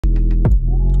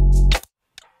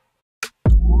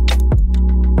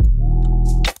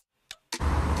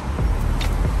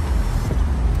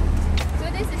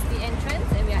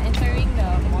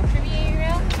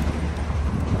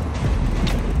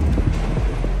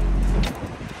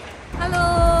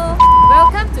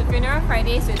Funeral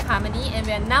Fridays with Harmony, and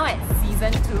we are now at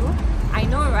season 2. I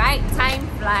know, right? Time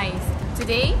flies.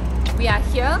 Today, we are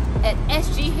here at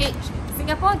SGH,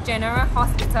 Singapore General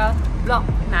Hospital, Block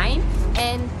 9,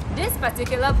 and this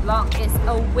particular block is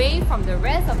away from the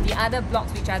rest of the other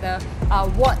blocks, which are the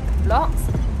ward blocks.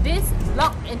 This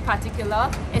block in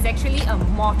particular is actually a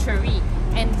mortuary,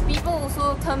 and people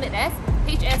also term it as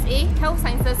HSA, Health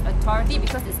Sciences Authority,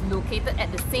 because it's located at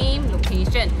the same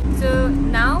location. So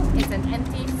now it's an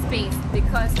empty space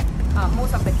because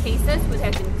most of the cases would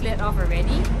have been cleared off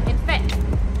already. In fact,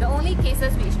 the only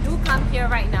cases which do come here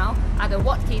right now are the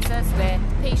ward cases where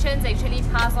patients actually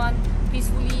pass on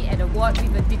peacefully at a ward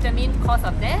with a determined cause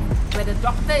of death, where the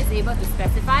doctor is able to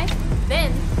specify.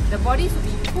 Then the bodies will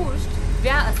be pushed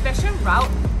via a special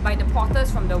route by the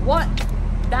porters from the ward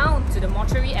down to the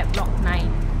mortuary at Block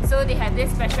 9. So they have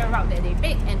this special route that they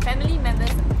take, and family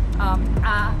members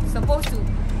are supposed to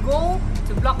go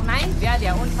to Block 9 via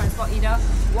their own transport, either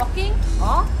walking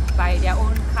or by their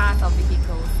own cars or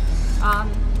vehicles.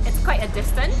 It's quite a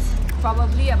distance,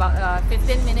 probably about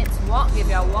 15 minutes walk if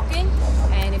you are walking,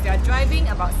 and if you are driving,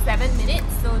 about 7 minutes,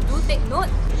 so do take note.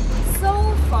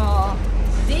 So for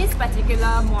this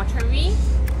particular mortuary,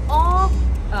 all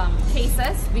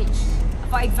cases which,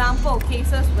 for example,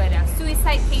 cases where there are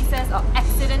suicide cases or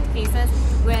accident cases,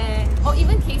 or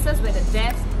even cases where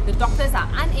the doctors are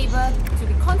unable to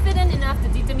be confident enough to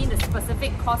determine the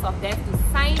specific cause of death to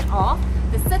sign off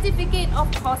the certificate of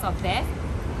cause of death,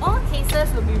 all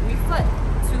cases will be referred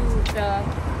to the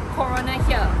coroner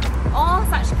here. All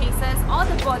such cases, all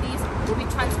the bodies will be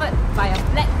transferred by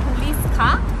a black police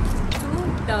car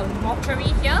to the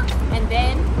mortuary here, and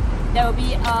then there will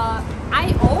be a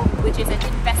IO, which is an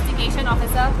investigation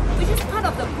officer, which is part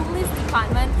of the police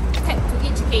department tagged to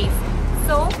each case.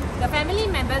 So the family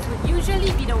members would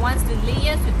usually be the ones to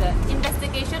liaise with the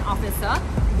investigation officer,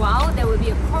 while there will be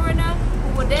a coroner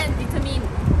who will then determine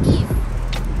if,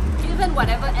 given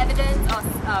whatever evidence or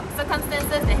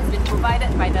circumstances that has been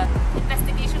provided by the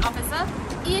investigation officer,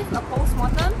 if a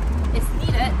post-mortem is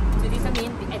needed to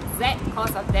determine the exact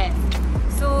cause of death.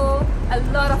 So a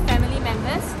lot of family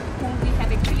members whom we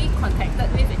have actually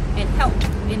contacted with and helped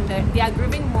in their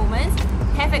grieving moments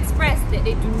have expressed that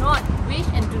they do not wish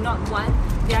and do not want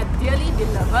their dearly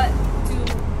beloved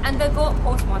to undergo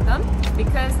post-mortem,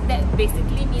 because that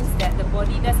basically means that the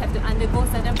body does have to undergo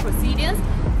certain procedures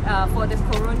for the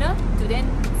coroner to then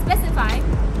specify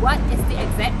what is the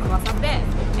exact cause of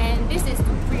death, and this is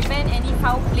to prevent any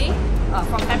foul play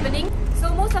from happening. So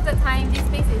most of the time this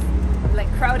space is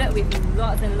like crowded with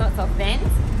lots and lots of vans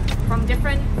from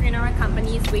different funeral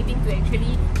companies waiting to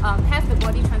actually have the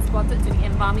body transported to the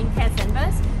embalming care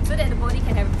centers, so that the body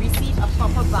can have received a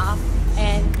proper bath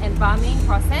and embalming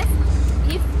process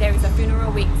if there is a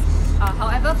funeral wake.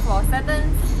 However, for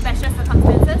certain special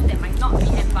circumstances, there might not be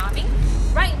embalming.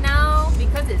 Right now,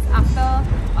 because it's after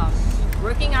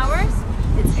working hours,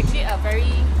 it's actually a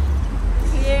very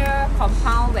clear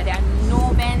compound where there are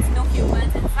no vans, no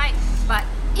humans inside. But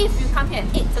if you come here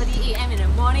at 8:30 AM in the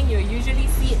morning, you'll usually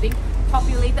see it being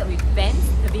populated with vans,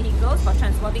 the vehicles for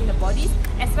transporting the bodies,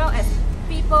 as well as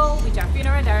people which are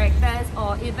funeral directors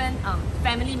or even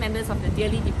family members of the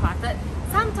dearly departed.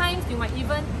 Sometimes you might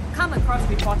even come across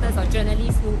reporters or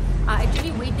journalists who are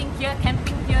actually waiting here,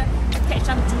 camping here to catch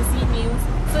some juicy news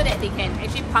so that they can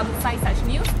actually publicize such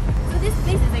news. So this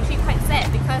place is actually quite sad,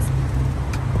 because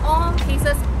all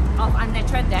cases of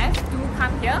unnatural death do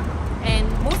come here, and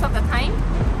most of the time,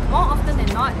 more often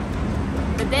than not,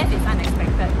 the death is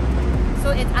unexpected.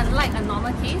 So it's unlike a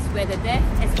normal case where the death,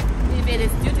 if it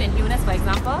is due to an illness, for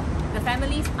example, the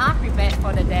families are prepared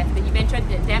for the death, the eventual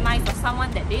demise of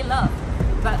someone that they love.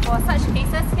 But for such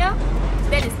cases here,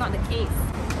 that is not the case.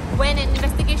 When an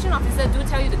investigation officer do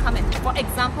tell you to come at, for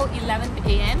example, 11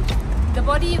 AM, the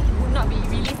body would not be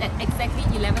released at exactly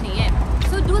 11 AM.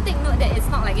 So do take note that it's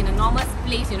not like in a normal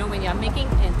place, you know, when you're making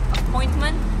an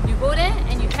appointment, you go there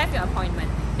and you have your appointment.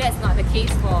 That's not the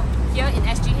case for here in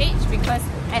SGH, because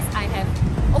as I have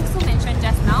also mentioned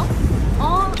just now,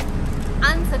 all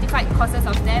uncertified causes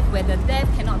of death where the death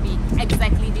cannot be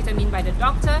exactly determined by the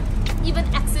doctor, even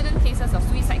accident cases or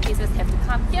suicide cases, have to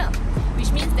come here,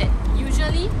 which means that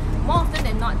usually, more often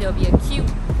than not, there will be a queue,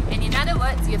 and in other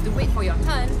words, you have to wait for your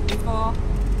turn before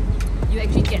you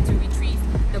actually get to retrieve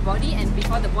the body and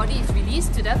before the body is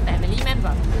released to the family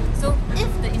member. So if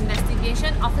the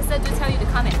investigation officer do tell you to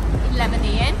come at 11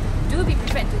 AM, do be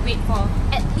prepared to wait for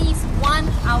at least 1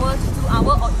 hour to 2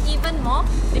 hours, or even more,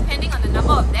 depending on the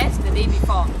number of deaths the day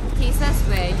before. Cases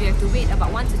where you have to wait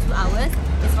about 1 to 2 hours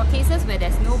is for cases where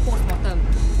there's no post-mortem.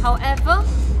 However,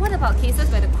 what about cases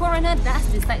where the coroner does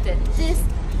decide that this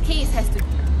case has to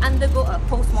undergo a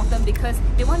post-mortem because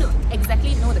they want to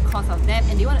exactly know the cause of death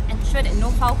and they want to ensure that no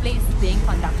foul play is being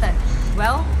conducted.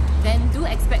 Well, then do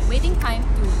expect waiting time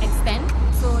to extend.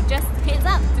 So just heads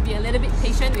up to be a little bit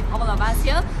patient with all of us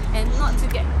here and not to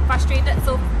get frustrated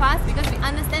so fast, because we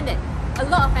understand that a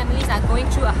lot of families are going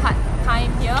through a hard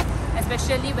time here,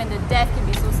 especially when the death can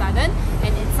be so sudden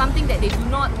and it's something that they do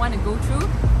not want to go through.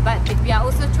 But we are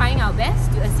also trying our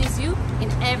best to assist you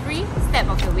in every step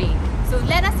of the way. So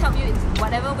let us help you in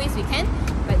whatever ways we can,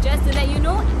 but just to let you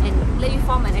know and let you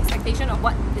form an expectation of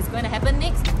what is going to happen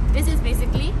next, this is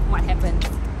basically what happens.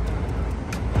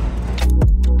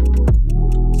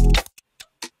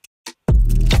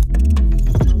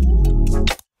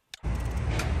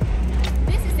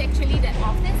 This is actually the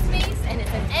office space and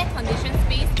it's an air-conditioned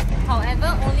space.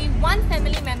 However, only one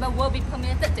family member will be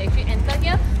permitted to actually enter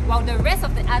here, while the rest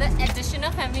of the other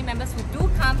additional family members who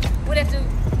do come would have to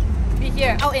be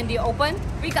here out in the open,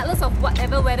 regardless of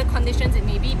whatever weather conditions it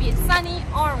may be it sunny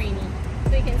or rainy.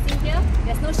 So you can see here,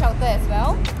 there's no shelter as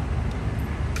well.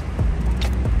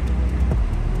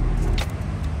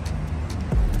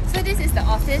 So this is the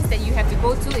office that you have to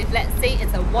go to if, let's say,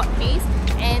 it's a ward case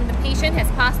and the patient has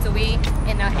passed away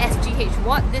in a SGH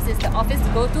ward. This is the office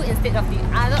to go to instead of the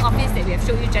other office that we have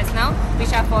showed you just now,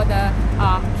 which are for the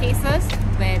cases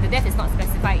where the death is not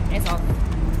specified as of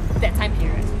that time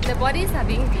period. The bodies are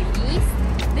being released.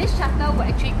 This shutter will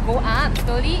actually go up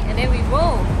slowly and then we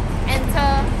will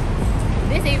enter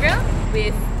this area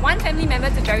with one family member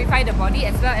to verify the body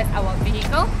as well as our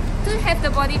vehicle to have the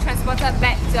body transported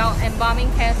back to our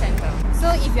embalming care center.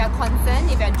 So if you are concerned,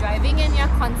 if you are driving and you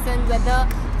are concerned whether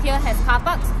here has car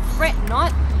parks, fret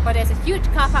not, but there's a huge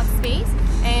car park space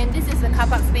and this is the car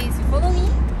park space. You follow me?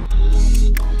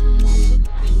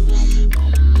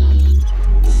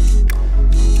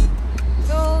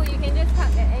 So you can just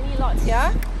park at any lots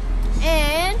here.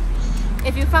 And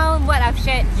if you found what I've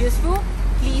shared useful,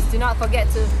 please do not forget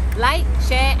to like,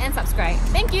 share and subscribe.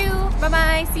 Thank you! Bye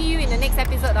bye! See you in the next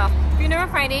episode of Funeral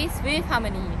Fridays with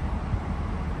Harmony.